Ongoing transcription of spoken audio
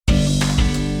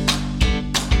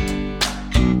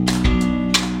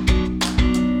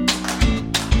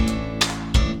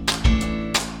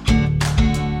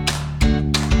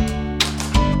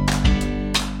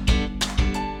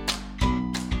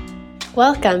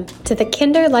Welcome to the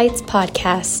Kinderlights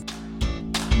podcast.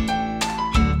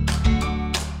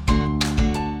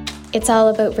 It's all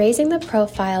about raising the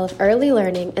profile of early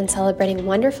learning and celebrating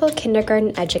wonderful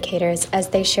kindergarten educators as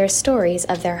they share stories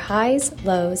of their highs,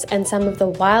 lows, and some of the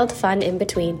wild fun in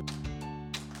between.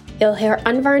 You'll hear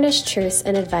unvarnished truths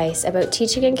and advice about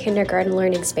teaching in kindergarten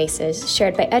learning spaces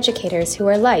shared by educators who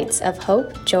are lights of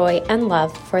hope, joy, and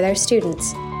love for their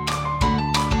students.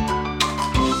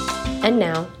 And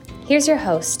now, here's your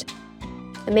host,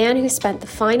 a man who spent the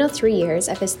final 3 years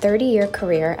of his 30-year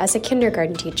career as a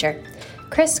kindergarten teacher,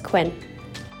 Chris Quinn.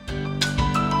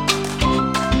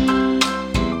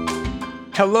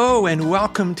 Hello and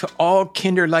welcome to all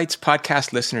Kinderlights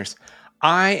podcast listeners.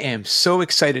 I am so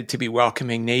excited to be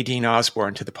welcoming Nadine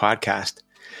Osborne to the podcast.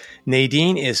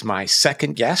 Nadine is my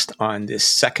second guest on this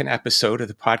second episode of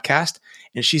the podcast,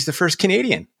 and she's the first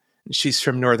Canadian. She's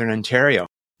from Northern Ontario.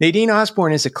 Nadine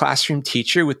Osborne is a classroom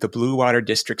teacher with the Bluewater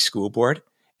District School Board,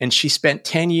 and she spent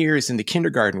 10 years in the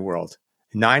kindergarten world,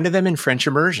 9 of them in French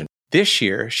immersion. This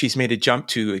year, she's made a jump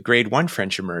to a grade 1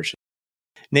 French immersion.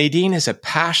 Nadine is a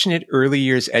passionate early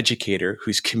years educator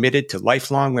who's committed to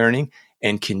lifelong learning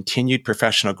and continued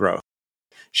professional growth.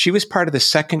 She was part of the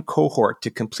second cohort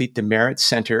to complete the Merit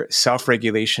Center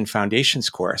Self-Regulation Foundations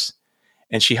course,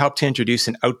 and she helped to introduce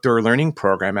an outdoor learning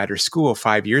program at her school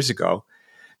 5 years ago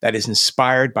that is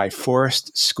inspired by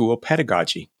forest school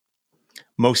pedagogy.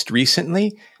 Most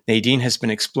recently, Nadine has been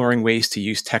exploring ways to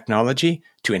use technology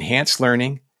to enhance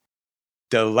learning.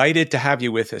 Delighted to have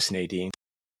you with us, Nadine.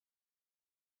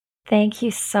 Thank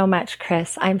you so much,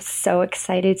 Chris. I'm so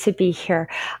excited to be here.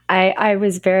 I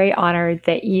was very honored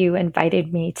that you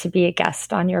invited me to be a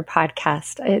guest on your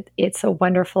podcast. It's a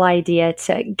wonderful idea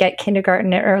to get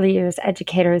kindergarten and early years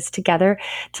educators together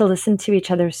to listen to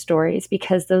each other's stories,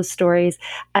 because those stories,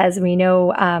 as we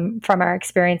know from our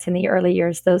experience in the early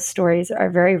years, those stories are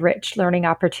very rich learning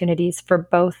opportunities for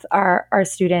both our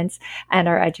students and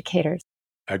our educators.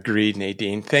 Agreed,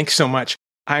 Nadine. Thanks so much.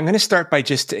 I'm going to start by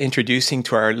just introducing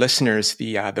to our listeners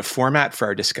the format for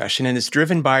our discussion, and it's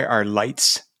driven by our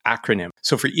LIGHTS acronym.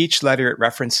 So for each letter, it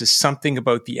references something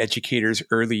about the educator's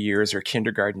early years or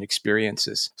kindergarten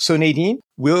experiences. So Nadine,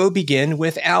 we'll begin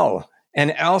with L,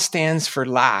 and L stands for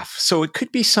laugh. So it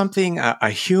could be something, a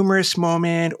humorous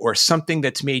moment or something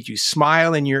that's made you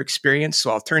smile in your experience.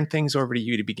 So I'll turn things over to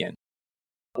you to begin.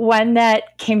 One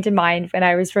that came to mind when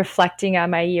I was reflecting on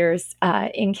my years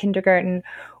in kindergarten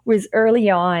was early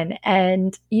on,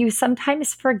 and you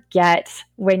sometimes forget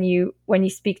when you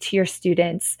speak to your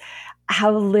students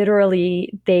how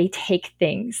literally they take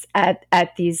things at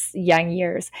these young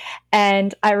years.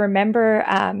 And I remember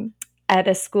at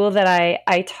a school that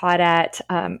I taught at,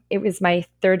 it was my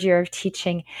third year of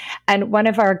teaching. And one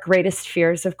of our greatest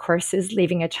fears, of course, is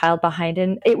leaving a child behind.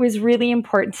 And it was really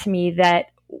important to me that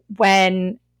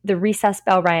when the recess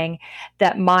bell rang,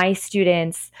 that my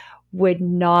students would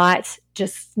not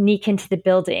just sneak into the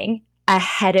building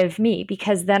ahead of me,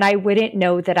 because then I wouldn't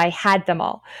know that I had them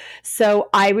all. So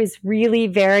I was really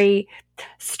very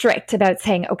strict about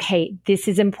saying, okay, this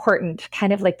is important,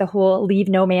 kind of like the whole leave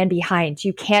no man behind.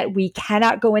 We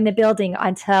cannot go in the building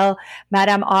until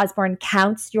Madame Osborne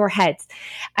counts your heads.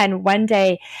 And one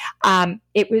day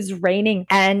it was raining,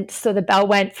 and so the bell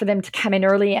went for them to come in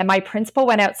early, and my principal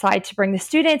went outside to bring the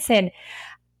students in,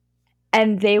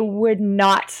 and they would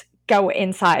not go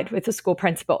inside with the school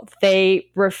principal. They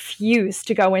refused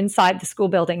to go inside the school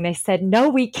building. They said, no,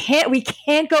 we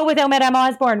can't go without Madame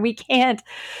Osborne. We can't.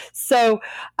 So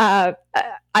I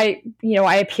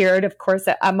appeared, of course,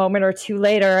 a moment or two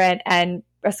later and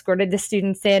escorted the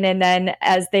students in. And then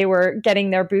as they were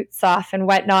getting their boots off and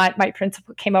whatnot, my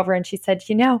principal came over and she said,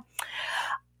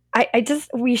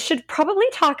 we should probably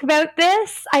talk about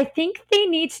this. I think they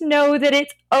need to know that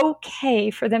it's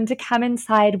okay for them to come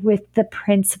inside with the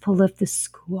principal of the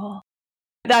school.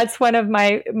 That's one of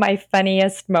my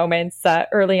funniest moments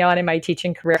early on in my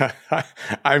teaching career.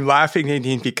 I'm laughing,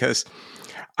 Nadine, because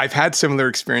I've had similar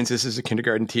experiences as a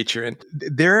kindergarten teacher, and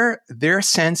their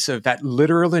sense of that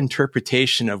literal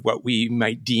interpretation of what we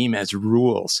might deem as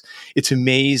rules, it's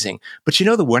amazing. But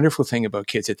the wonderful thing about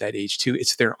kids at that age too,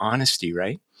 it's their honesty,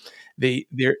 right?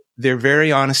 They're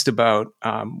very honest about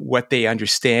what they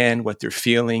understand, what they're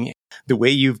feeling. The way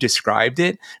you've described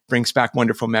it brings back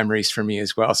wonderful memories for me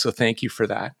as well. So thank you for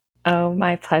that. Oh,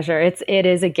 my pleasure. It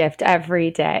is a gift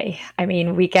every day. I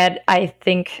mean, I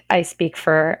think I speak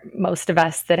for most of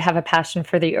us that have a passion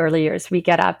for the early years. We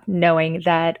get up knowing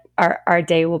that our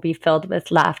day will be filled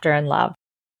with laughter and love.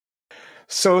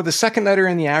 So the second letter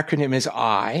in the acronym is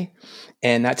I,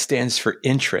 and that stands for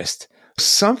interest.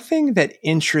 Something that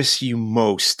interests you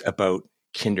most about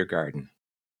kindergarten.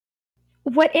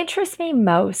 What interests me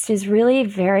most is really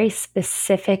very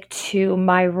specific to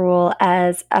my role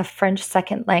as a French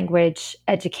second language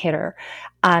educator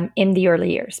in the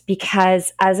early years,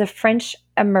 because as a French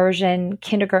immersion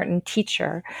kindergarten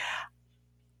teacher,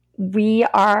 we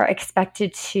are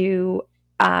expected to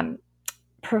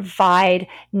provide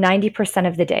 90%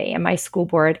 of the day in my school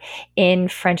board in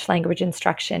French language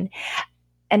instruction.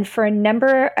 And for a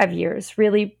number of years,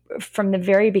 really from the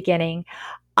very beginning,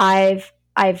 I've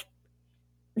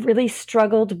really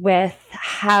struggled with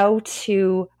how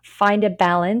to find a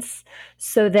balance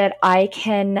so that I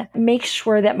can make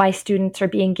sure that my students are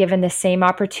being given the same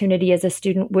opportunity as a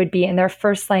student would be in their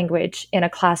first language in a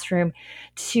classroom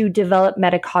to develop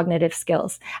metacognitive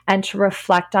skills and to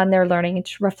reflect on their learning and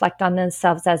to reflect on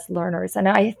themselves as learners. And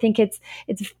I think it's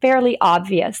fairly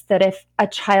obvious that if a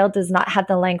child does not have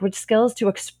the language skills to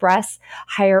express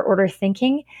higher order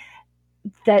thinking,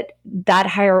 that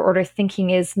higher order thinking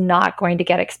is not going to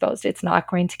get exposed. It's not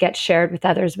going to get shared with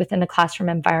others within the classroom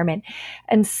environment.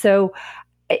 And so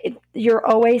you're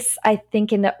always, I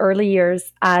think, in the early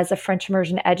years as a French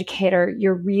immersion educator,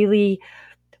 you're really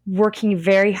working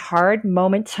very hard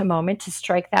moment to moment to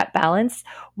strike that balance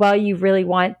while you really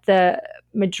want the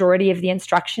majority of the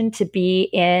instruction to be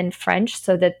in French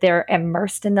so that they're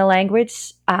immersed in the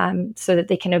language, so that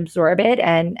they can absorb it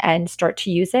and start to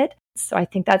use it. So I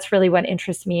think that's really what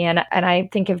interests me. And I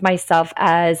think of myself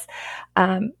as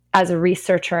a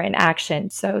researcher in action.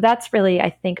 So that's really, I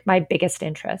think, my biggest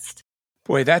interest.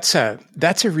 Boy, that's a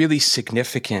really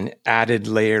significant added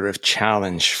layer of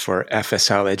challenge for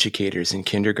FSL educators in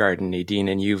kindergarten, Nadine.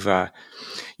 And you've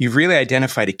really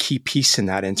identified a key piece in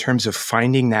that in terms of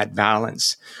finding that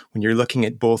balance when you're looking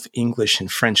at both English and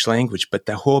French language, but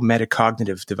the whole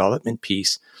metacognitive development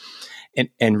piece,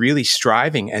 and really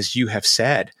striving, as you have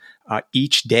said,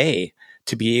 each day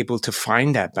to be able to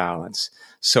find that balance.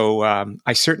 So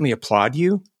I certainly applaud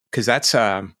you, because that's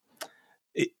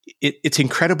it's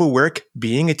incredible work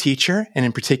being a teacher, and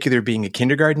in particular being a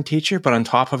kindergarten teacher. But on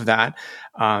top of that,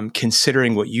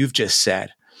 considering what you've just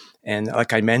said, and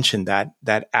like I mentioned,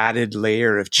 that added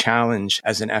layer of challenge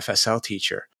as an FSL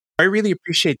teacher, I really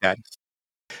appreciate that.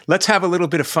 Let's have a little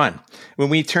bit of fun. When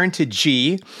we turn to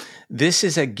G, this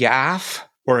is a gaffe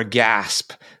or a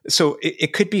gasp. So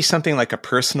it could be something like a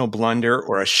personal blunder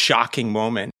or a shocking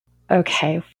moment.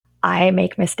 Okay, I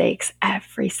make mistakes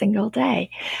every single day.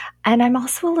 And I'm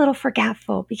also a little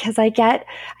forgetful because I get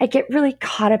really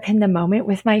caught up in the moment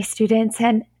with my students,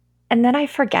 and then I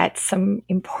forget some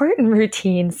important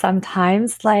routines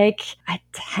sometimes, like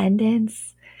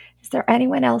attendance. Is there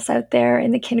anyone else out there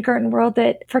in the kindergarten world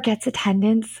that forgets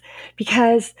attendance?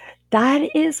 Because that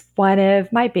is one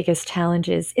of my biggest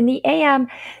challenges. In the AM,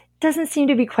 doesn't seem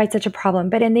to be quite such a problem,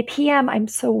 but in the PM, I'm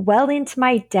so well into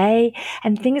my day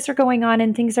and things are going on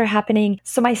and things are happening.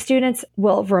 So my students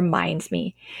will remind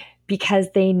me,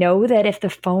 because they know that if the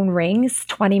phone rings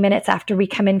 20 minutes after we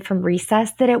come in from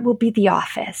recess, that it will be the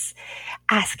office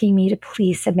asking me to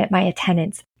please submit my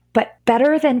attendance. But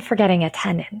better than forgetting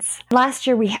attendance. Last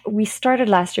year, we started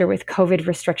last year with COVID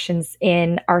restrictions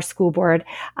in our school board.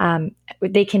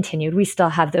 They continued. We still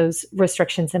have those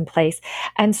restrictions in place.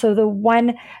 And so the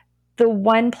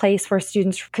one place where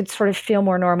students could sort of feel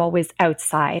more normal was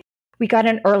outside. We got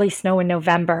an early snow in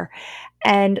November.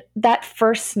 And that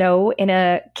first snow in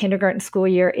a kindergarten school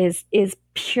year is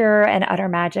pure and utter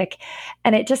magic.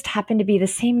 And it just happened to be the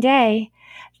same day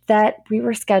that we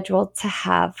were scheduled to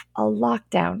have a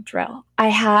lockdown drill. I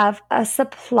have a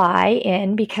supply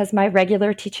in because my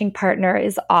regular teaching partner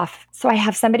is off. So I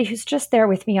have somebody who's just there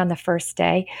with me on the first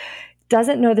day,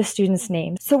 doesn't know the student's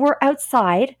name. So we're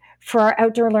outside for our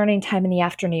outdoor learning time in the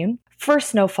afternoon.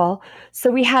 First snowfall. So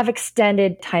we have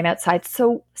extended time outside.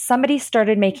 So somebody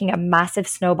started making a massive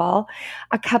snowball.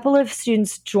 A couple of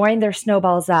students joined their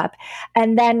snowballs up.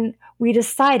 And then we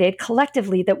decided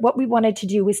collectively that what we wanted to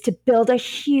do was to build a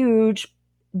huge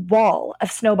wall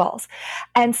of snowballs.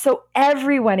 And so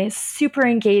everyone is super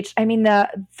engaged. I mean,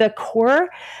 the core,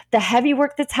 the heavy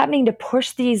work that's happening to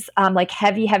push these like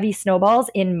heavy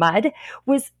snowballs in mud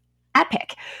was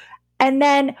epic. And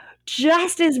then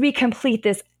just as we complete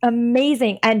this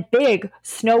amazing and big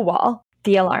snow wall,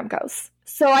 the alarm goes.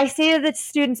 So I say to the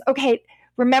students, okay,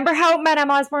 remember how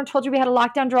Madame Osborne told you we had a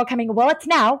lockdown drill coming? Well, it's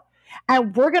now.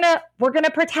 And we're gonna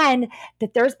pretend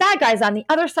that there's bad guys on the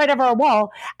other side of our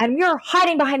wall, and we are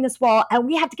hiding behind this wall, and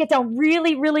we have to get down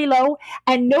really, really low,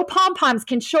 and no pom-poms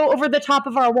can show over the top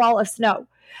of our wall of snow.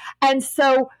 And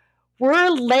so we're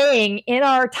laying in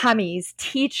our tummies,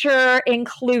 teacher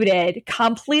included,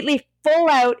 completely full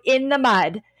out in the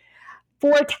mud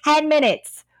for 10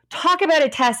 minutes, talk about a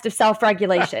test of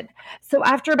self-regulation. So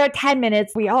after about 10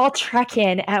 minutes, we all trek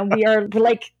in and we're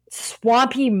like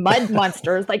swampy mud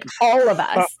monsters, like all of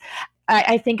us.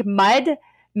 I think mud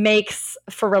makes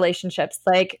for relationships.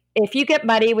 Like if you get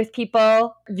muddy with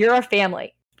people, you're a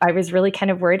family. I was really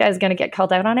kind of worried I was going to get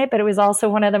called out on it, but it was also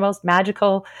one of the most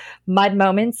magical mud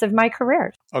moments of my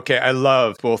career. Okay, I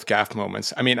love both gaff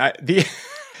moments. I mean,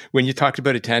 when you talked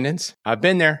about attendance, I've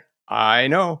been there. I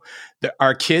know that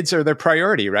our kids are their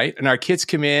priority, right? And our kids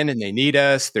come in and they need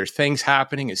us. There's things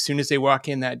happening as soon as they walk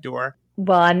in that door.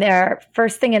 Well, and they're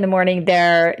first thing in the morning,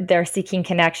 they're seeking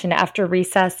connection. After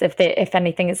recess, if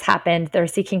anything has happened, they're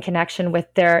seeking connection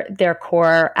with their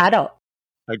core adult.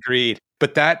 Agreed.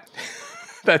 But that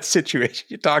situation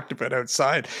you talked about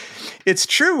outside, it's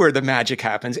true where the magic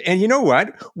happens. And you know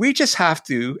what? We just have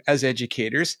to, as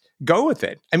educators, go with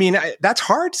it. I mean, that's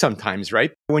hard sometimes,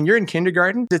 right? When you're in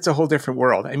kindergarten, it's a whole different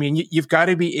world. I mean, you've got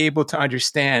to be able to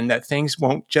understand that things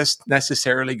won't just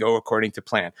necessarily go according to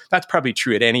plan. That's probably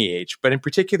true at any age, but in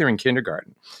particular in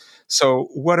kindergarten. So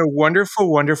what a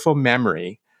wonderful, wonderful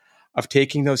memory of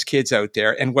taking those kids out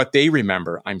there and what they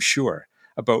remember, I'm sure,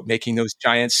 about making those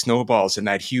giant snowballs in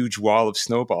that huge wall of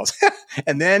snowballs.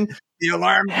 And then the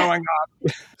alarm going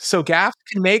off. So gaff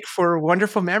can make for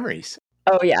wonderful memories.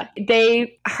 Oh, yeah.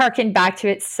 They hearkened back to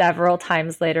it several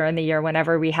times later in the year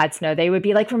whenever we had snow. They would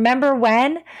be like, remember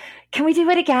when? Can we do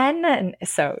it again? And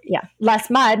so, yeah,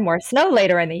 less mud, more snow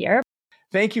later in the year.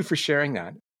 Thank you for sharing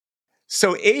that.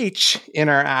 So H in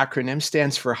our acronym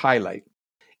stands for highlight.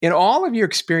 In all of your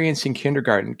experience in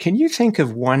kindergarten, can you think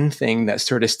of one thing that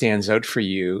sort of stands out for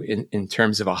you in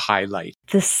terms of a highlight?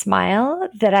 The smile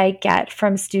that I get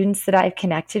from students that I've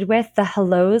connected with, the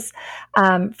hellos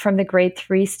from the grade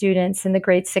 3 students and the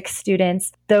grade 6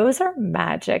 students, those are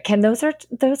magic. And those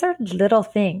are little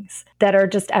things that are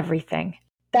just everything.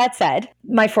 That said,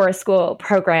 my forest school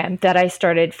program that I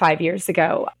started 5 years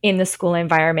ago in the school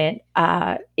environment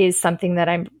is something that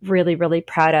I'm really, really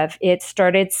proud of. It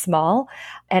started small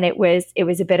and it was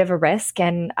a bit of a risk.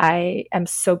 And I am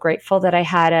so grateful that I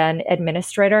had an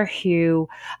administrator who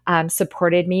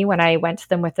supported me when I went to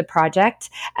them with the project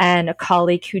and a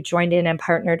colleague who joined in and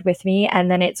partnered with me. And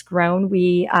then it's grown.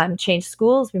 We changed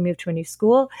schools. We moved to a new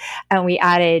school and we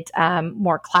added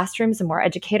more classrooms and more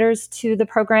educators to the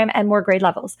program and more grade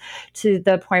levels to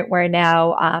the point where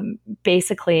now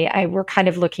basically we're kind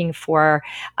of looking for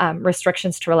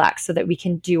restrictions to relax so that we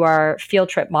can do our field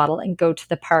trip model and go to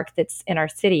the park that's in our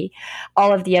city.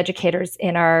 All of the educators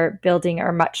in our building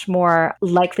are much more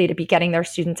likely to be getting their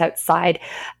students outside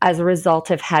as a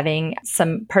result of having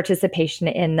some participation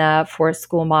in the forest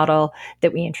school model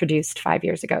that we introduced 5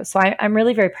 years ago. So I'm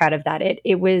really very proud of that. It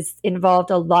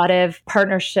involved a lot of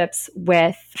partnerships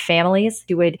with families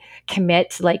who would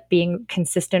commit to like being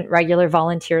consistent, regular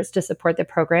volunteers to support the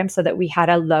program so that we had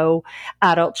a low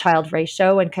adult-child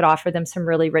ratio and could offer them some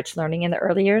really rich learning in the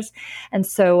early years. And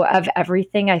so of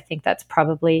everything, I think that's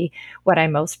probably what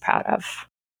I'm most proud of.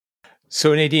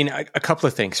 So Nadine, a couple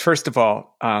of things. First of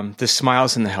all, the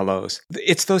smiles and the hellos.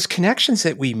 It's those connections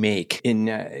that we make in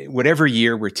whatever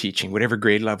year we're teaching, whatever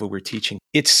grade level we're teaching.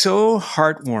 It's so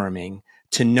heartwarming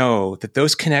to know that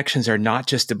those connections are not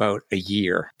just about a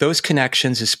year. Those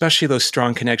connections, especially those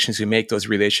strong connections we make, those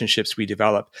relationships we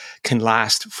develop, can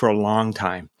last for a long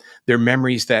time. They're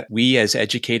memories that we as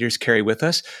educators carry with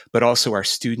us, but also our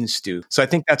students do. So I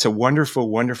think that's a wonderful,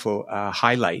 wonderful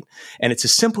highlight. And it's a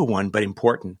simple one, but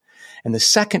important. And the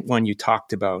second one you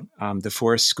talked about, the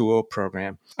Forest School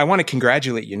program, I want to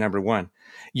congratulate you, number one.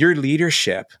 Your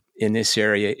leadership in this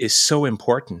area is so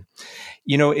important.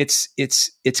 You know,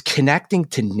 it's connecting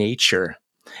to nature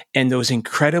and those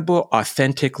incredible,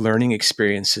 authentic learning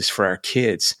experiences for our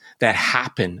kids that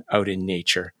happen out in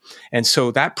nature. And so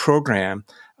that program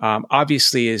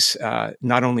obviously is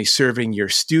not only serving your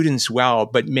students well,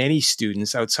 but many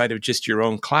students outside of just your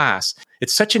own class.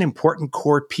 It's such an important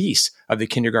core piece of the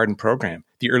kindergarten program,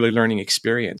 the early learning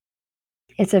experience.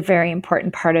 It's a very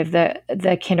important part of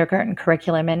the kindergarten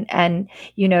curriculum. And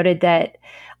you noted that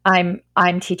I'm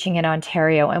teaching in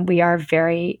Ontario, and we are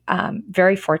very,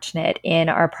 very fortunate in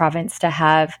our province to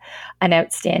have an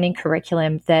outstanding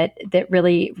curriculum that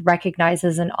really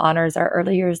recognizes and honors our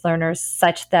early years learners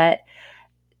such that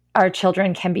our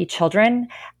children can be children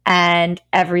and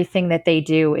everything that they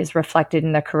do is reflected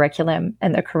in the curriculum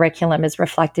and the curriculum is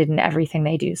reflected in everything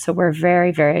they do. So we're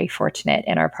very, very fortunate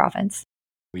in our province.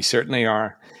 We certainly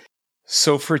are.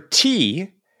 So for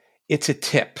T, it's a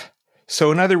tip.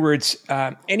 So in other words,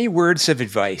 any words of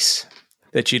advice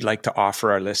that you'd like to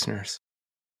offer our listeners?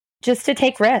 just to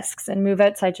take risks and move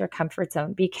outside your comfort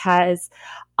zone, because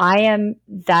I am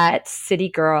that city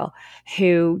girl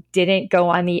who didn't go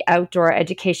on the outdoor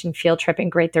education field trip in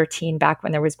grade 13 back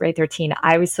when there was grade 13.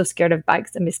 I was so scared of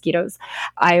bugs and mosquitoes.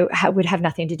 I would have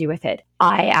nothing to do with it.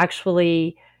 I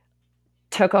actually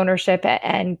took ownership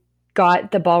and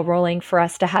got the ball rolling for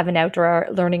us to have an outdoor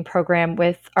learning program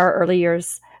with our early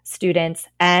years students.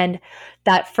 And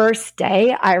that first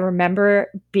day, I remember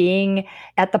being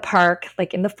at the park,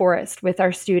 like in the forest with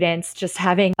our students, just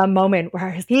having a moment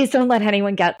where I was, please don't let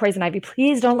anyone get poison ivy.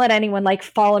 Please don't let anyone like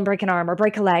fall and break an arm or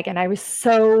break a leg. And I was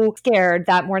so scared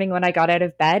that morning when I got out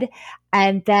of bed.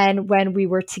 And then when we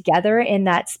were together in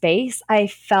that space, I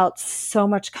felt so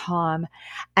much calm.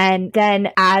 And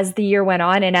then as the year went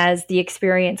on and as the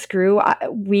experience grew,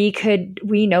 we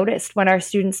noticed when our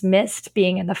students missed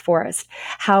being in the forest,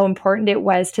 how important it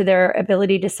was to their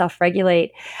ability to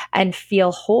self-regulate and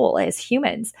feel whole as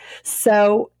humans.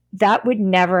 So that would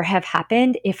never have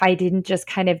happened if I didn't just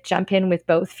kind of jump in with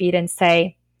both feet and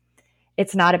say,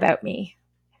 it's not about me.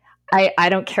 I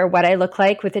don't care what I look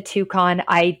like with a toucan.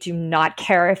 I do not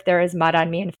care if there is mud on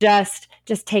me, and just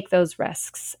take those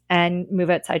risks and move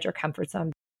outside your comfort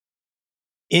zone.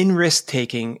 In risk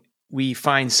taking, we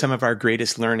find some of our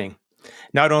greatest learning.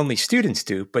 Not only students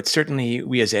do, but certainly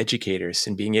we as educators,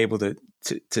 and being able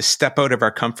to step out of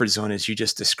our comfort zone as you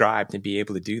just described and be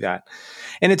able to do that.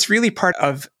 And it's really part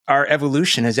of our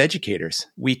evolution as educators.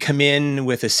 We come in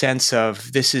with a sense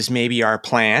of this is maybe our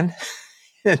plan.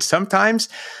 And sometimes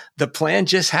the plan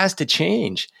just has to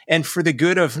change, and for the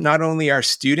good of not only our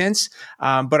students,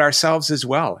 but ourselves as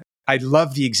well. I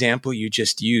love the example you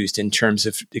just used in terms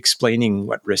of explaining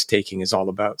what risk taking is all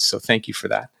about. So thank you for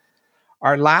that.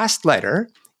 Our last letter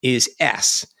is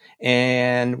S,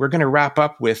 and we're going to wrap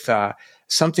up with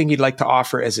something you'd like to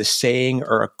offer as a saying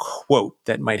or a quote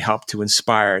that might help to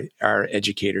inspire our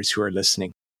educators who are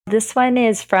listening. This one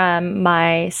is from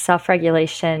my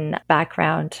self-regulation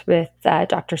background with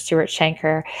Dr. Stuart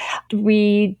Shanker.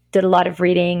 We did a lot of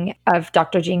reading of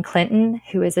Dr. Jean Clinton,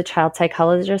 who is a child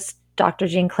psychologist. Dr.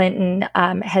 Jean Clinton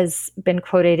has been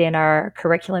quoted in our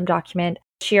curriculum document.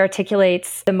 She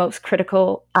articulates the most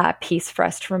critical piece for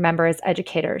us to remember as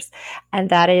educators,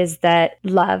 and that is that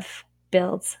love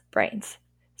builds brains.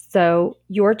 So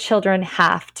your children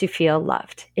have to feel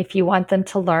loved. If you want them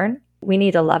to learn, we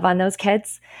need to love on those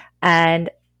kids.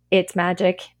 And it's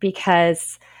magic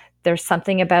because there's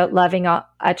something about loving a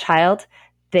child.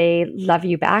 They love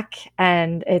you back.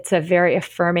 And it's a very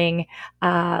affirming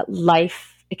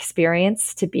life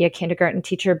experience to be a kindergarten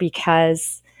teacher,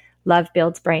 because love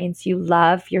builds brains. You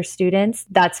love your students.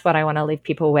 That's what I want to leave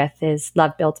people with, is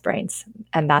love builds brains.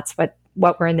 And that's what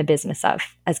we're in the business of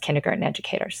as kindergarten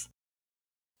educators.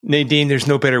 Nadine, there's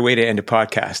no better way to end a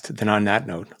podcast than on that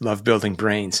note. Love building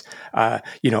brains. A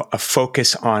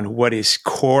focus on what is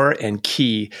core and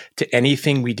key to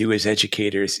anything we do as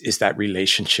educators is that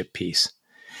relationship piece.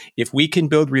 If we can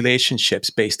build relationships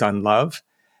based on love,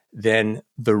 then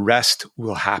the rest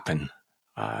will happen,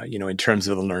 in terms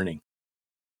of the learning.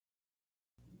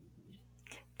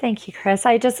 Thank you, Chris.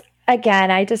 I just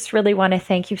really want to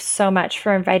thank you so much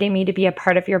for inviting me to be a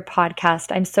part of your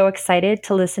podcast. I'm so excited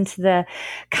to listen to the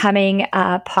coming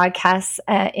podcasts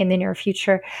in the near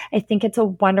future. I think it's a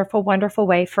wonderful, wonderful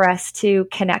way for us to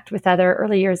connect with other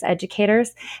early years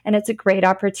educators. And it's a great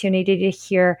opportunity to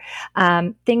hear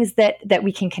things that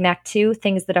we can connect to,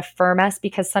 things that affirm us,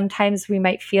 because sometimes we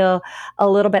might feel a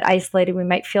little bit isolated. We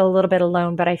might feel a little bit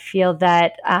alone, but I feel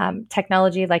that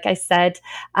technology, like I said,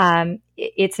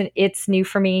 it's new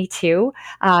for me too.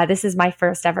 This is my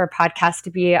first ever podcast to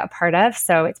be a part of,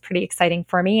 so it's pretty exciting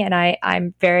for me, and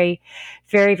I'm very,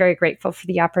 very, very grateful for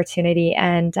the opportunity,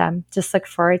 and just look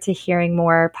forward to hearing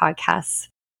more podcasts.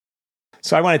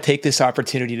 So I want to take this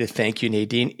opportunity to thank you,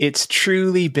 Nadine. It's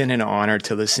truly been an honor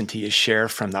to listen to you share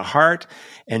from the heart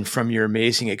and from your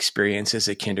amazing experience as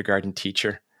a kindergarten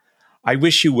teacher. I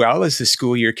wish you well as the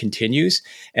school year continues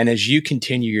and as you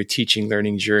continue your teaching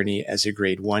learning journey as a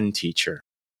grade 1 teacher.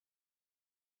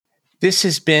 This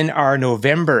has been our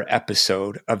November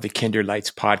episode of the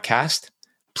Kinderlights podcast.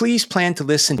 Please plan to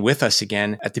listen with us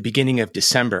again at the beginning of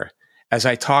December as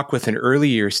I talk with an early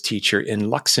years teacher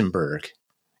in Luxembourg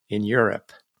in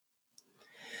Europe.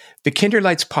 The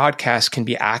Kinderlights podcast can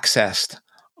be accessed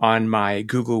on my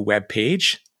Google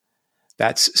webpage.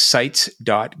 That's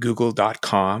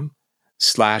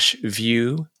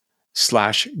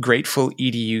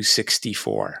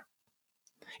sites.google.com/view/GratefulEDU64.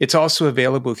 It's also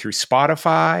available through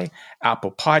Spotify,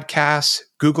 Apple Podcasts,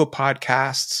 Google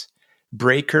Podcasts,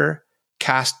 Breaker,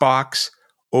 Castbox,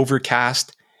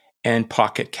 Overcast, and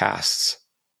Pocket Casts.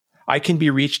 I can be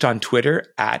reached on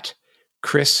Twitter at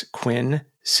Chris Quinn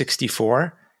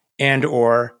 64 and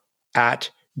or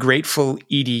at Grateful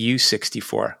EDU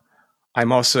 64.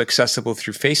 I'm also accessible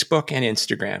through Facebook and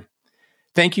Instagram.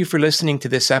 Thank you for listening to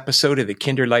this episode of the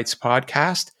Kinderlights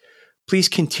podcast. Please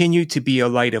continue to be a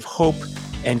light of hope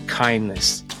and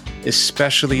kindness,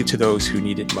 especially to those who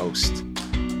need it most.